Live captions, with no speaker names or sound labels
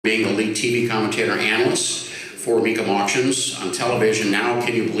being the lead TV commentator analyst for Mecum Auctions on television now,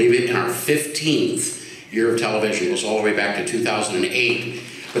 can you believe it, in our 15th year of television. It goes all the way back to 2008.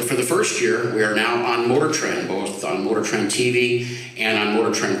 But for the first year, we are now on Motor Trend, both on Motor Trend TV and on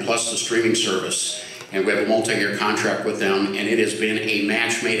Motor Trend Plus, the streaming service. And we have a multi-year contract with them, and it has been a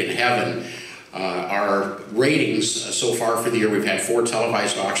match made in heaven. Our ratings so far for the year, we've had 4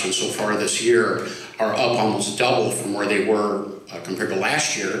 televised auctions so far this year, are up almost double from where they were compared to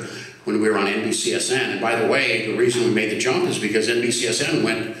last year when we were on NBCSN. And by the way, the reason we made the jump is because NBCSN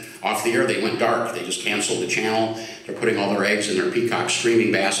went off the air. They went dark. They just canceled the channel. They're putting all their eggs in their Peacock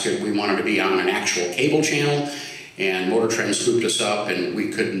streaming basket. We wanted to be on an actual cable channel, and Motor Trend scooped us up, and we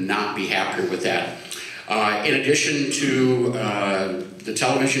could not be happier with that. In addition to the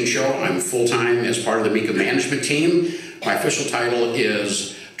television show, I'm full-time as part of the Mecum management team. My official title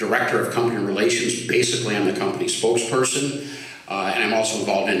is Director of Company Relations. Basically, I'm the company spokesperson, and I'm also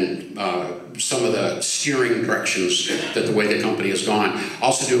involved in some of the steering directions that the way the company has gone.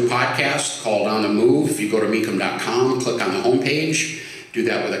 Also do a podcast called On the Move. If you go to Mecum.com, click on the homepage, do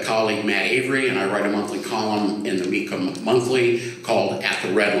that with a colleague, Matt Avery, and I write a monthly column in the Mecum Monthly called At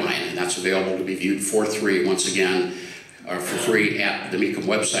the Red Line, and that's available to be viewed for free, once again, for free at the Mecum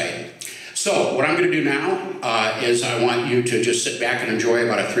website. So what I'm going to do now is I want you to just sit back and enjoy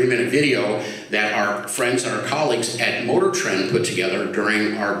about a 3-minute video that our friends and our colleagues at Motor Trend put together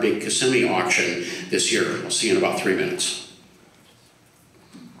during our big Kissimmee auction this year. I'll see you in about 3 minutes.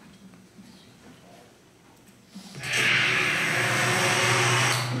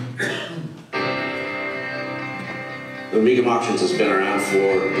 The Mecum Auctions has been around for,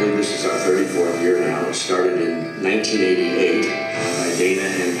 I believe this is our 34th year now. It started in 1988 by Dana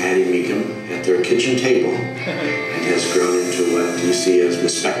and Patty Mecum at their kitchen table and has grown into what you see as the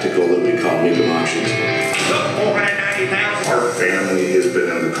spectacle that we call Mecum Auctions. Our family has been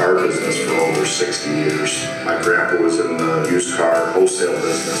in the car business for over 60 years. My grandpa was in the used car wholesale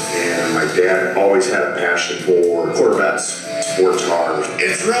business, and my dad always had a passion for Corvettes, sports cars.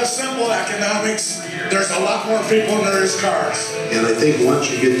 It's real simple economics. There's a lot more people than there is cars. And I think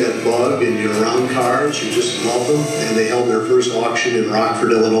once you get that bug and you're around cars, you just love them. And they held their first auction in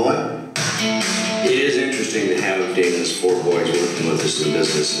Rockford, Illinois. It is interesting to have Dana's 4 boys working with us in the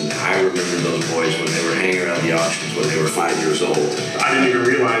business, and I remember those boys when they were hanging around the auctions when they were 5 years old. I didn't even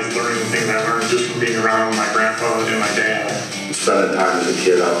realize learning the things I learned just from being around my grandpa and my dad. Spending time as a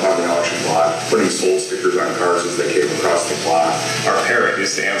kid out on the auction block, putting sold stickers on cars as they came across the block. Our parrot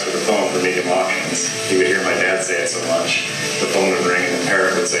used to answer the phone for Mecum Auctions. You would hear my dad say it so much. The phone would ring and the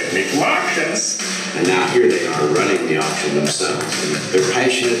parrot would say, Mecum Auctions! And now here they are running the auction themselves. And they're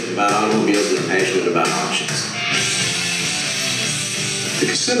passionate about automobiles, they're passionate about auctions. The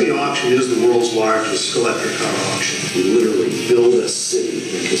Kissimmee auction is the world's largest electric car auction. We literally build a city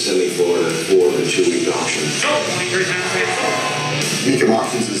in Kissimmee, Florida for the 2-week auction. Mecum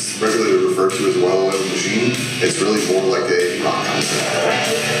Auctions is regularly referred to as a well-oiled machine. It's really more like a rock concert.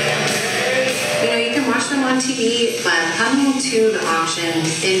 You know, you can watch them on TV, but coming to the auction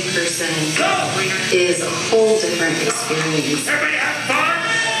in person is a whole different experience.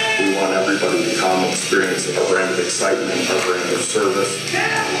 We want everybody to come experience our brand of excitement, our brand of service.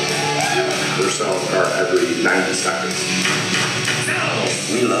 We're selling a car every 90 seconds.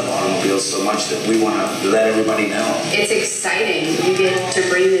 We love automobiles so much that we want to let everybody know. It's exciting. You get to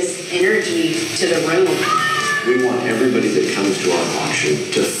bring this energy to the room. We want everybody that comes to our auction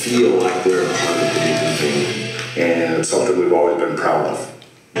to feel like they're a part of the Mecum family. And it's something we've always been proud of.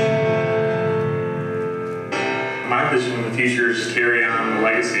 My vision in the future is to carry on the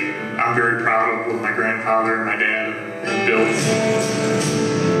legacy. I'm very proud of what my grandfather and my dad have built.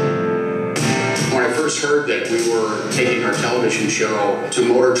 When I first heard that we were taking our television show to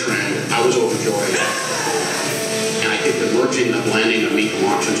Motor Trend, I was overjoyed. And I think the merging, the blending of Mecum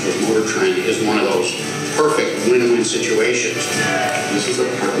Auctions with Motor Trend is one of those perfect win-win situations. This is a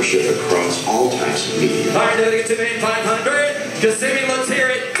partnership across all types of media. Alright, to main 500. Kissimmee, let's hear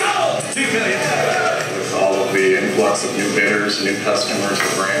it. Go! 2 million. With all of the influx of new bidders, new customers,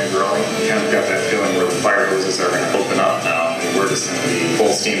 the brand growing, you kind of got that feeling where the fire hoses are going to open up now, and we're just going to be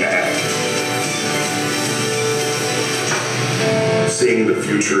full steam ahead. Seeing the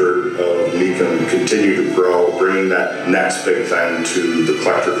future of Mecum continue to grow, bringing that next big thing to the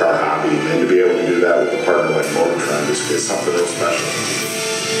collector car hobby, and to be able to do that with a partner like Motor Trend is something real special.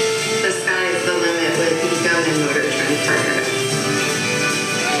 The sky's the limit with Mecum and Motor Trend partnered.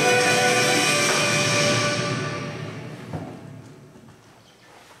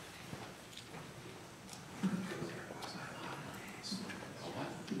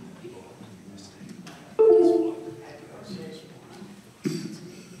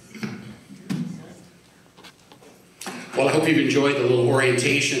 Well, I hope you've enjoyed the little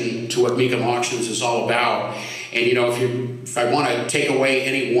orientation to what Mecum Auctions is all about. And you know, if I want to take away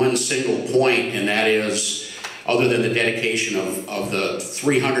any one single point, and that is, other than the dedication of the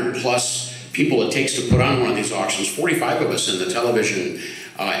 300 plus people it takes to put on one of these auctions, 45 of us in the television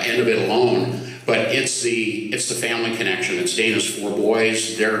end of it alone. But it's the family connection. It's Dana's 4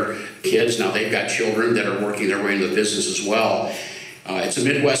 boys, their kids. Now they've got children that are working their way into the business as well. It's a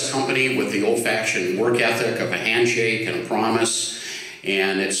Midwest company with the old-fashioned work ethic of a handshake and a promise,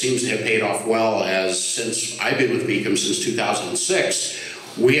 and it seems to have paid off well, as since I've been with Mecum since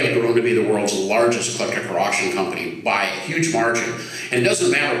 2006, we have grown to be the world's largest collector car auction company by a huge margin. And it doesn't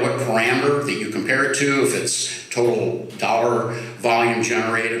matter what parameter that you compare it to, if it's total dollar volume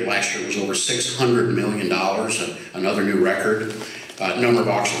generated. Last year was over $600 million, another new record. Number of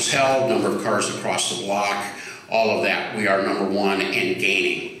auctions held, number of cars across the block, all of that, we are number 1 and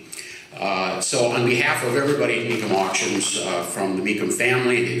gaining. So on behalf of everybody at Mecum Auctions, from the Mecum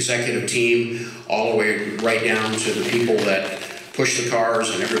family, the executive team, all the way right down to the people that push the cars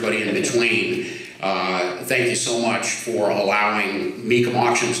and everybody in between, thank you so much for allowing Mecum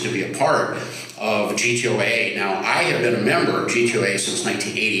Auctions to be a part of GTOAA. Now, I have been a member of GTOAA since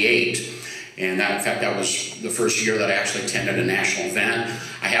 1988. And that, in fact, that was the first year that I actually attended a national event.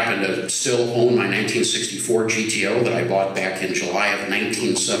 I happen to still own my 1964 GTO that I bought back in July of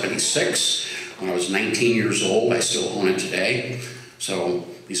 1976. When I was 19 years old, I still own it today. So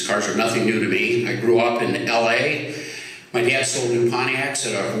these cars are nothing new to me. I grew up in LA. My dad sold new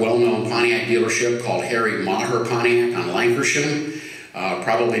Pontiacs at a well-known Pontiac dealership called Harry Maher Pontiac on Lankershim.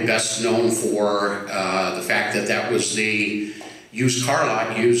 Probably best known for the fact that that was the used car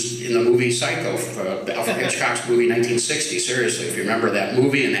lot used in the movie Psycho, Alfred Hitchcock's movie 1960. Seriously, if you remember that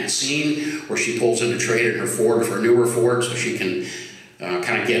movie and that scene where she pulls in to trade in her Ford for a newer Ford so she can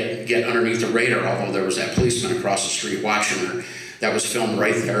kind of get underneath the radar, although there was that policeman across the street watching her. That was filmed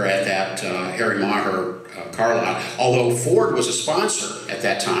right there at that Harry Maher car lot. Although Ford was a sponsor at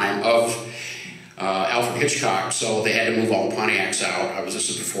that time of Alfred Hitchcock, so they had to move all the Pontiacs out. This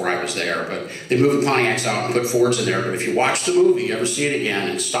is before I was there, but they moved the Pontiacs out and put Fords in there. But if you watch the movie, you ever see it again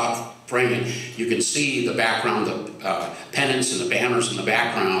and stop framing, you can see the background, the pennants and the banners in the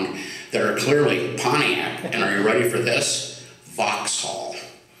background that are clearly Pontiac. And are you ready for this? Vauxhall,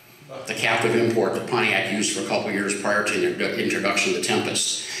 the captive import that Pontiac used for a couple years prior to the introduction of the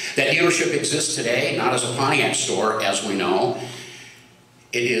Tempest. That dealership exists today, not as a Pontiac store, as we know.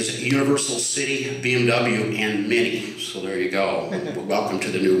 It is Universal City, BMW, and Mini. So there you go. Welcome to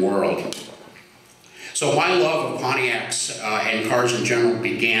the new world. So my love of Pontiacs and cars in general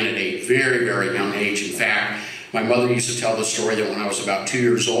began at a very, very young age. In fact, my mother used to tell the story that when I was about 2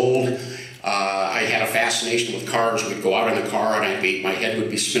 years old, I had a fascination with cars. We'd go out in the car and my head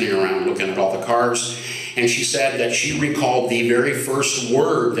would be spinning around looking at all the cars. And she said that she recalled the very first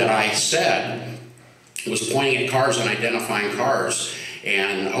word that I said was pointing at cars and identifying cars.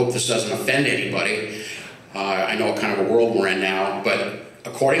 And I hope this doesn't offend anybody. I know what kind of a world we're in now, but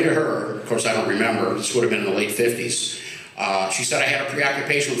according to her, of course I don't remember, this would have been in the late 50s, she said I had a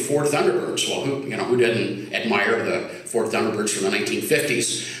preoccupation with Ford Thunderbirds. Well, who didn't admire the Ford Thunderbirds from the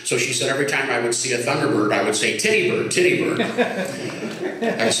 1950s? So she said every time I would see a Thunderbird, I would say, "Titty bird, titty bird."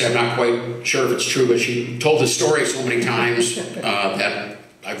 I said I'm not quite sure if it's true, but she told the story so many times that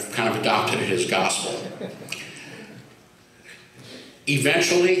I've kind of adopted it as gospel.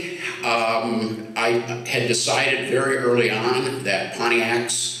 Eventually, I had decided very early on that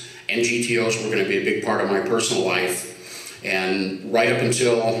Pontiacs and GTOs were going to be a big part of my personal life. And right up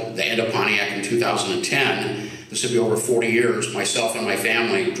until the end of Pontiac in 2010, this would be over 40 years, myself and my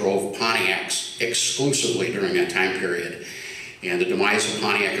family drove Pontiacs exclusively during that time period. And the demise of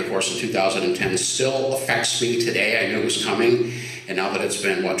Pontiac, of course, in 2010 still affects me today. I knew it was coming. And now that it's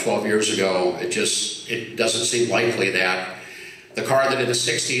been, 12 years ago, it doesn't seem likely that the car that in the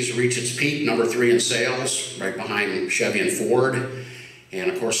 60s reached its peak, number 3 in sales, right behind Chevy and Ford, and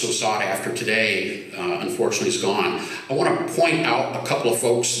of course so sought after today, unfortunately is gone. I want to point out a couple of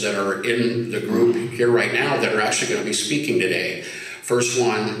folks that are in the group here right now that are actually going to be speaking today. First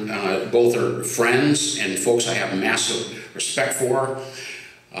one, both are friends and folks I have massive respect for.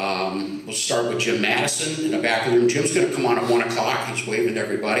 We'll start with Jim Madison in the back of the room. Jim's going to come on at 1 o'clock. He's waving to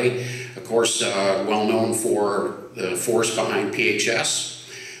everybody. Of course, well known for the force behind PHS.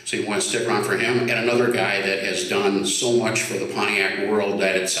 So you want to stick around for him. And another guy that has done so much for the Pontiac world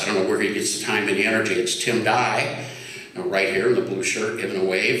that I don't know where he gets the time and the energy. It's Tim Dye, right here in the blue shirt, giving a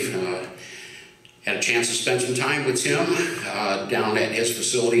wave. Had a chance to spend some time with Tim down at his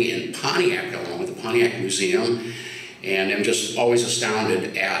facility in Pontiac, Illinois, the Pontiac Museum. And I'm just always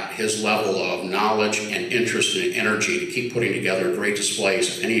astounded at his level of knowledge and interest and energy to keep putting together great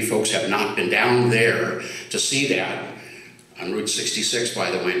displays. If any of you folks have not been down there to see that, on Route 66,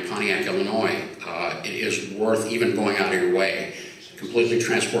 by the way, in Pontiac, Illinois, it is worth even going out of your way. Completely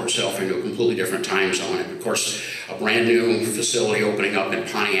transport yourself into a completely different time zone. And of course, a brand new facility opening up in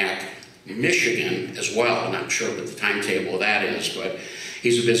Pontiac, Michigan as well. I'm not sure what the timetable of that is, but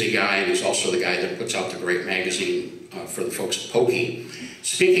he's a busy guy, and he's also the guy that puts out the great magazine for the folks at Pokey.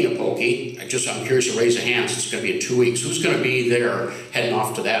 Speaking of Pokey, I'm curious to raise a hand. It's going to be in 2 weeks. Who's going to be there heading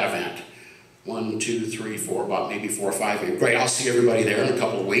off to that event? 1, 2, 3, 4, about maybe 4 or 5 of you. Great, I'll see everybody there in a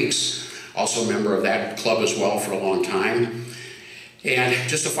couple of weeks. Also a member of that club as well for a long time. And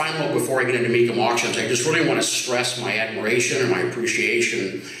just a final note before I get into Mecum Auctions, I just really want to stress my admiration and my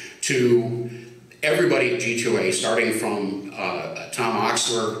appreciation to everybody at GTOAA, starting from Tom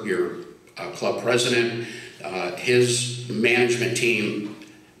Oxler, your club president, his management team.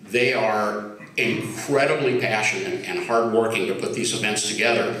 They are incredibly passionate and hardworking to put these events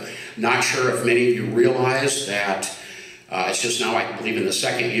together. Not sure if many of you realize that it's just now, I believe, in the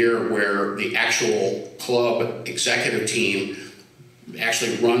second year where the actual club executive team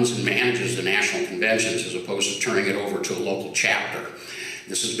actually runs and manages the national conventions as opposed to turning it over to a local chapter.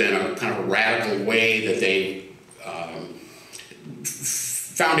 This has been a kind of a radical way that they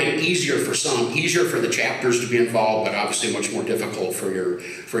found it easier for some, easier for the chapters to be involved, but obviously much more difficult for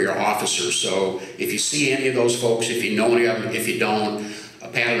your officers. So if you see any of those folks, if you know any of them, if you don't, a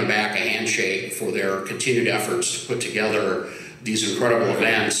pat on the back, a handshake for their continued efforts to put together these incredible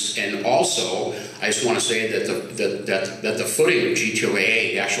events. And also, I just want to say that the footing of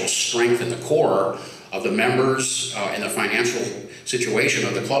GTOAA, the actual strength and the core of the members and the financial situation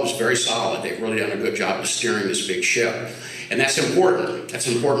of the club is very solid. They've really done a good job of steering this big ship. And that's important. That's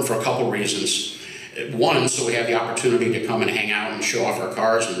important for a couple reasons. One, so we have the opportunity to come and hang out and show off our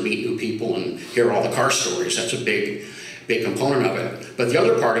cars and meet new people and hear all the car stories. That's a big component of it. But the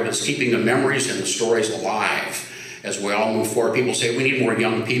other part of it is keeping the memories and the stories alive as we all move forward. People say we need more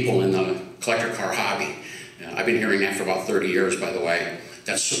young people in the collector car hobby. I've been hearing that for about 30 years, by the way.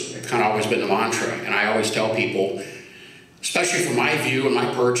 That's kind of always been the mantra. And I always tell people, especially from my view and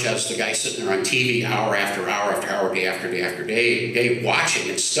my perch as the guy sitting there on TV hour after hour after hour, day after day after day, watching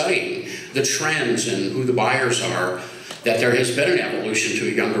and studying the trends and who the buyers are, that there has been an evolution to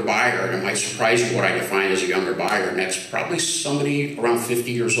a younger buyer. And it might surprise you what I define as a younger buyer, and that's probably somebody around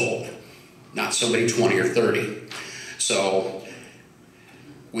 50 years old, not somebody 20 or 30. So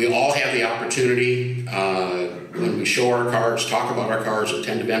we all have the opportunity when we show our cars, talk about our cars,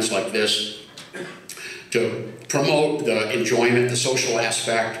 attend events like this, to promote the enjoyment, the social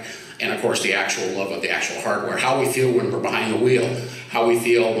aspect, and of course the actual love of the actual hardware. How we feel when we're behind the wheel, how we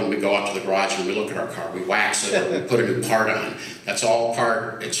feel when we go out to the garage and we look at our car, we wax it or we put a new part on. That's all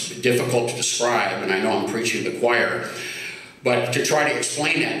part, it's difficult to describe, and I know I'm preaching to the choir, but to try to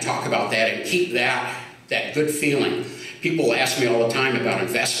explain that and talk about that and keep that good feeling. People ask me all the time about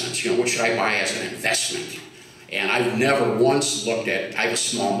investments. You know, what should I buy as an investment? And I've never once looked at, I have a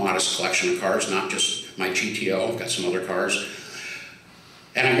small, modest collection of cars, not just my GTO, I've got some other cars.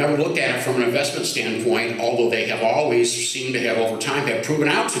 And I've never looked at it from an investment standpoint, although they have always seemed to have, over time, have proven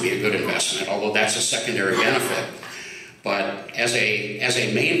out to be a good investment, although that's a secondary benefit. But as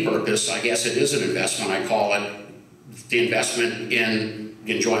a main purpose, I guess it is an investment. I call it the investment in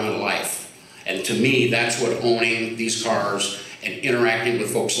the enjoyment of life. And to me, that's what owning these cars and interacting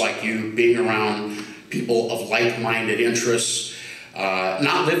with folks like you, being around people of like-minded interests,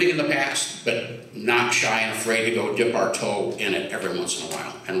 not living in the past, but not shy and afraid to go dip our toe in it every once in a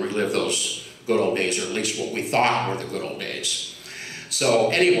while and relive those good old days, or at least what we thought were the good old days. So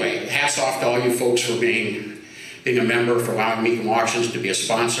anyway, hats off to all you folks for being a member, for allowing Mecum Auctions to be a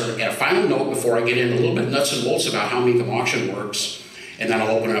sponsor. And a final note before I get into a little bit nuts and bolts about how Mecum Auction works, and then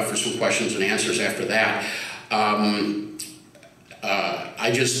I'll open it up for some questions and answers after that.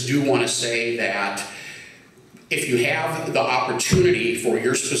 I just do want to say that if you have the opportunity for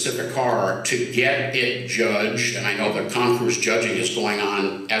your specific car to get it judged, and I know the Concours judging is going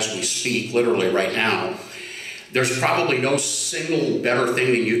on as we speak, literally right now, there's probably no single better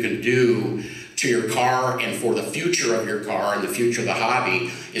thing that you can do to your car and for the future of your car and the future of the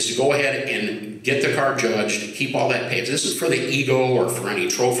hobby is to go ahead and get the car judged, keep all that paid. This is for the ego or for any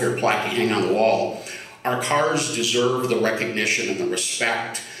trophy or plaque you hang on the wall. Our cars deserve the recognition and the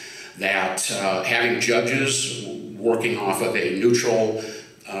respect that having judges working off of a neutral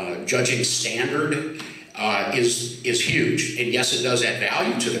judging standard is huge. And yes, it does add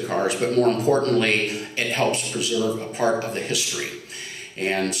value to the cars, but more importantly, it helps preserve a part of the history.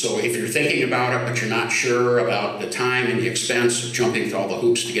 And so if you're thinking about it, but you're not sure about the time and the expense of jumping through all the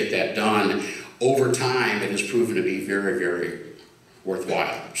hoops to get that done, over time it has proven to be very, very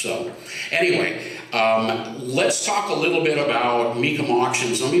worthwhile. So anyway, let's talk a little bit about Mecum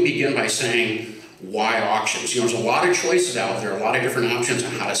auctions. Let me begin by saying, why auctions? You know, there's a lot of choices out there, a lot of different options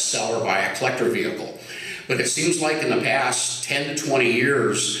on how to sell or buy a collector vehicle. But it seems like in the past 10 to 20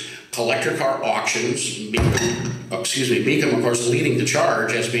 years, collector car auctions, Mecum of course leading the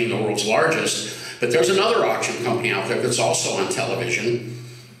charge as being the world's largest, but there's another auction company out there that's also on television.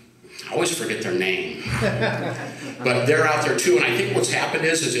 I always forget their name, but they're out there too. And I think what's happened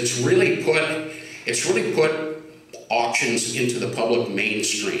is it's really put auctions into the public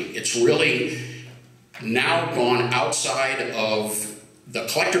mainstream. It's really now gone outside of the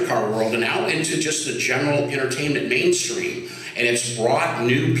collector car world and now into just the general entertainment mainstream. And it's brought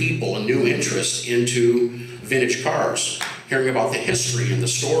new people and new interest into vintage cars, hearing about the history and the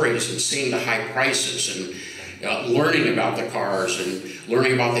stories and seeing the high prices and learning about the cars and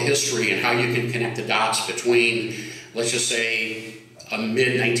learning about the history and how you can connect the dots between, let's just say, a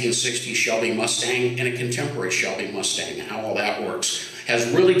mid-1960s Shelby Mustang and a contemporary Shelby Mustang and how all that works. Has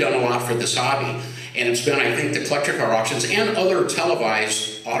really done a lot for this hobby. And it's been, I think, the collector car auctions and other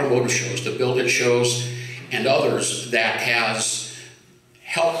televised automotive shows, the Build It shows and others, that has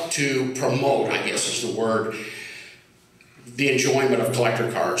helped to promote, I guess is the word, the enjoyment of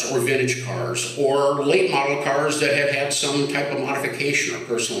collector cars or vintage cars or late model cars that have had some type of modification or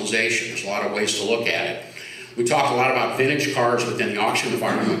personalization. There's a lot of ways to look at it. We talk a lot about vintage cars within the auction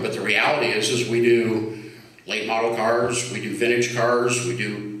environment, but the reality is we do late model cars, we do vintage cars, we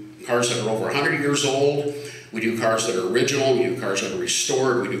do cars that are over 100 years old, we do cars that are original, we do cars that are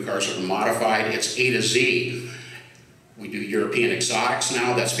restored, we do cars that are modified. It's A to Z. We do European exotics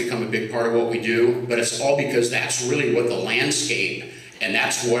now. That's become a big part of what we do, but it's all because that's really what the landscape, and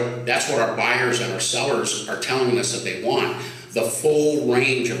that's what our buyers and our sellers are telling us that they want, the full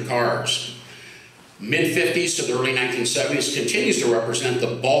range of cars. Mid-50s to the early 1970s continues to represent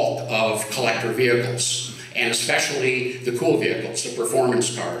the bulk of collector vehicles, and especially the cool vehicles, the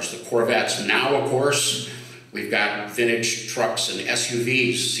performance cars, the Corvettes. Now, of course, we've got vintage trucks and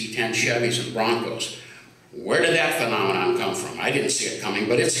SUVs, C10 Chevys and Broncos. Where did that phenomenon come from? I didn't see it coming,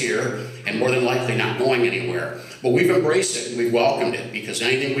 but it's here, and more than likely not going anywhere. But we've embraced it and we've welcomed it, because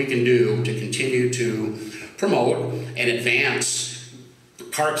anything we can do to continue to promote and advance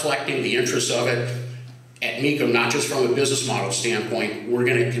car collecting, the interest of it, at Mecum, not just from a business model standpoint, we're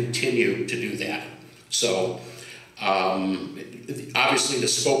going to continue to do that. So, obviously the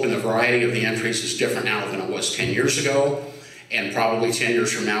scope and the variety of the entries is different now than it was 10 years ago. And probably 10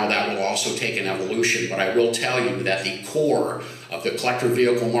 years from now, that will also take an evolution. But I will tell you that the core of the collector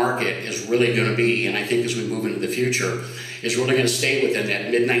vehicle market is really going to be, and I think as we move into the future, is really going to stay within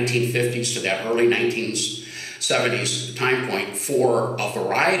that mid-1950s to that early 1970s time point for a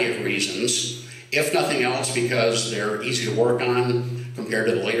variety of reasons, if nothing else because they're easy to work on compared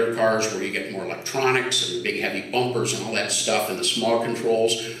to the later cars where you get more electronics and big heavy bumpers and all that stuff and the smog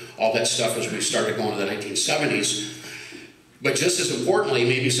controls, all that stuff as we started going to the 1970s. But just as importantly,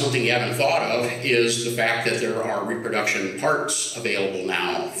 maybe something you haven't thought of, is the fact that there are reproduction parts available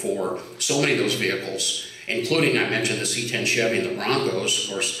now for so many of those vehicles, including, I mentioned, the C10 Chevy and the Broncos.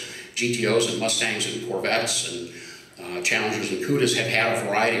 Of course, GTOs and Mustangs and Corvettes and Challengers and Cudas have had a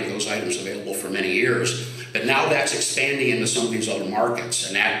variety of those items available for many years. But now that's expanding into some of these other markets,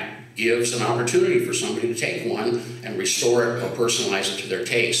 and that gives an opportunity for somebody to take one and restore it or personalize it to their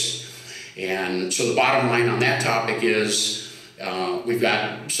taste. And so the bottom line on that topic is, we've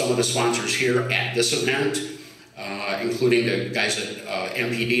got some of the sponsors here at this event, including the guys at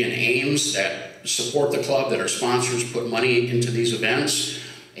MPD and Ames that support the club, that are sponsors, put money into these events,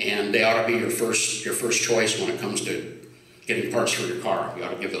 and they ought to be your first choice when it comes to getting parts for your car. You ought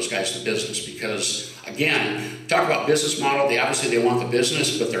to give those guys the business because, again, talk about business model. Obviously they want the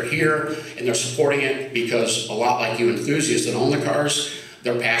business, but they're here and they're supporting it because a lot like you enthusiasts that own the cars,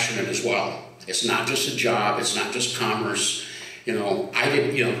 they're passionate as well. It's not just a job. It's not just commerce. You know,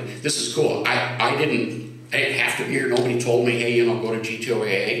 this is cool. I didn't have to be here. Nobody told me, hey, go to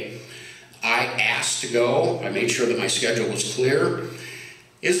GTOAA. I asked to go. I made sure that my schedule was clear.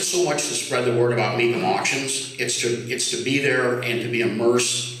 It isn't so much to spread the word about Mecum auctions. It's to be there and to be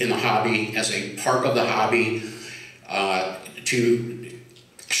immersed in the hobby as a part of the hobby, to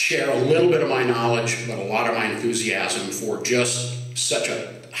share a little bit of my knowledge, but a lot of my enthusiasm for just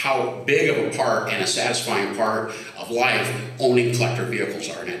how big of a part and a satisfying part of life owning collector vehicles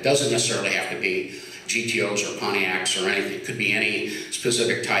are. And it doesn't necessarily have to be GTOs or Pontiacs or anything. It could be any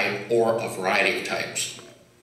specific type or a variety of types.